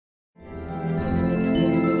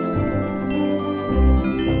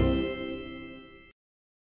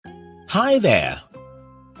Hi there!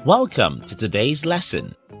 Welcome to today's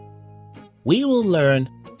lesson. We will learn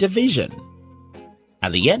division.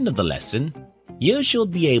 At the end of the lesson, you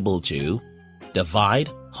should be able to divide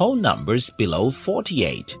whole numbers below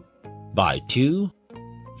 48 by 2,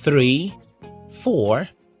 3, 4,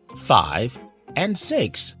 5, and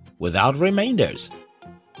 6 without remainders,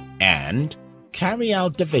 and carry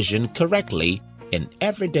out division correctly in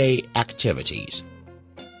everyday activities.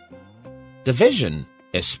 Division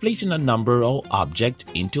is splitting a number or object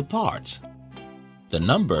into parts. The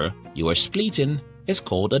number you are splitting is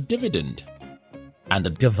called a dividend, and the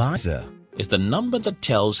divisor is the number that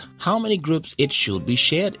tells how many groups it should be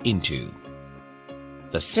shared into.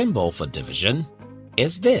 The symbol for division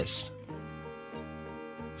is this.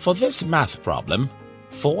 For this math problem,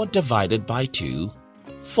 4 divided by 2,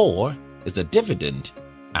 4 is the dividend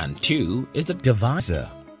and 2 is the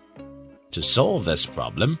divisor. To solve this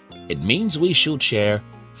problem, it means we should share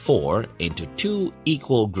 4 into 2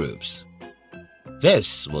 equal groups.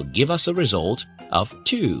 This will give us a result of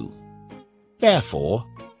 2. Therefore,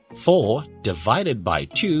 4 divided by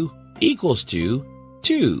 2 equals to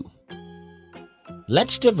 2.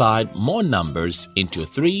 Let's divide more numbers into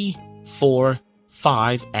 3, 4,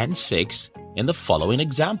 5, and 6 in the following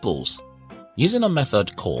examples, using a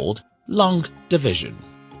method called long division.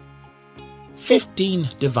 15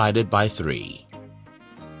 divided by 3.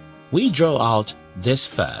 We draw out this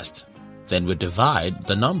first, then we divide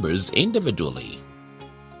the numbers individually.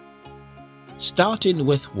 Starting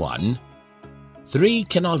with 1, 3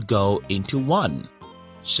 cannot go into 1,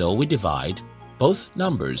 so we divide both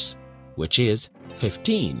numbers, which is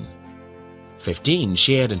 15. 15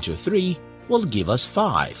 shared into 3 will give us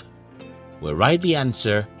 5. We write the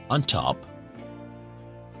answer on top.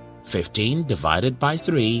 15 divided by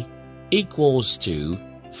 3 equals to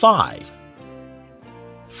 5.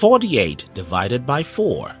 48 divided by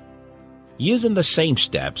 4. Using the same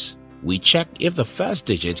steps, we check if the first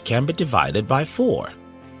digit can be divided by 4.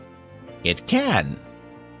 It can.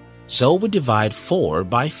 So we divide 4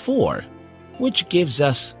 by 4, which gives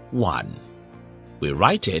us 1. We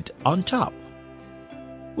write it on top.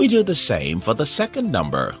 We do the same for the second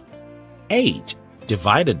number. 8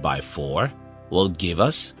 divided by 4 will give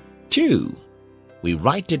us 2. We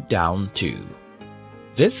write it down too.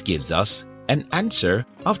 This gives us an answer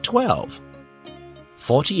of 12.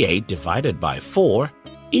 48 divided by 4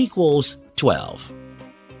 equals 12.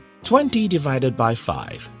 20 divided by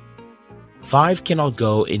 5. 5 cannot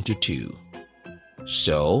go into 2.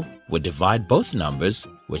 So we divide both numbers,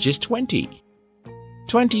 which is 20.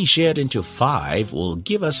 20 shared into 5 will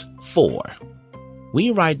give us 4.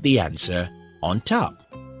 We write the answer on top.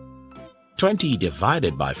 20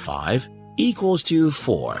 divided by 5 equals to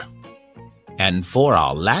 4. And for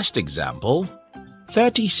our last example,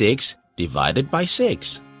 36 divided by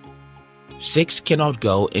 6. 6 cannot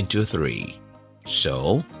go into 3.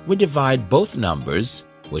 So we divide both numbers,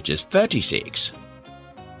 which is 36.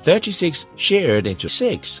 36 shared into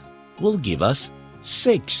 6 will give us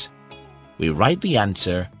 6. We write the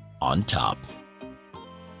answer on top.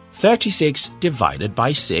 36 divided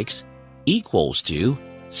by 6 equals to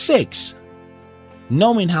 6.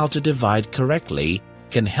 Knowing how to divide correctly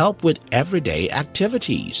can help with everyday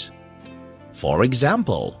activities. For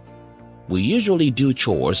example, we usually do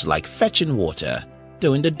chores like fetching water,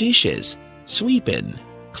 doing the dishes, sweeping,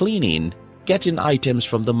 cleaning, getting items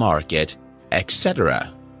from the market,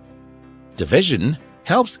 etc. Division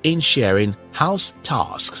helps in sharing house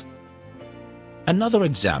tasks. Another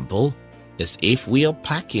example is if we are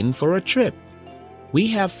packing for a trip. We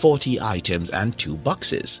have 40 items and 2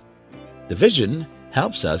 boxes. Division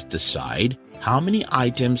helps us decide how many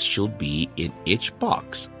items should be in each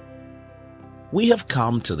box. We have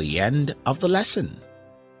come to the end of the lesson.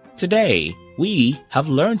 Today, we have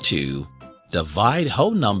learned to divide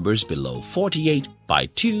whole numbers below 48 by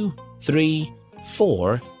 2, 3,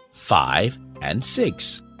 4, 5, and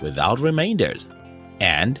 6 without remainders,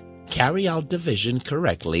 and carry out division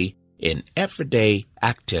correctly in everyday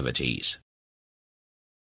activities.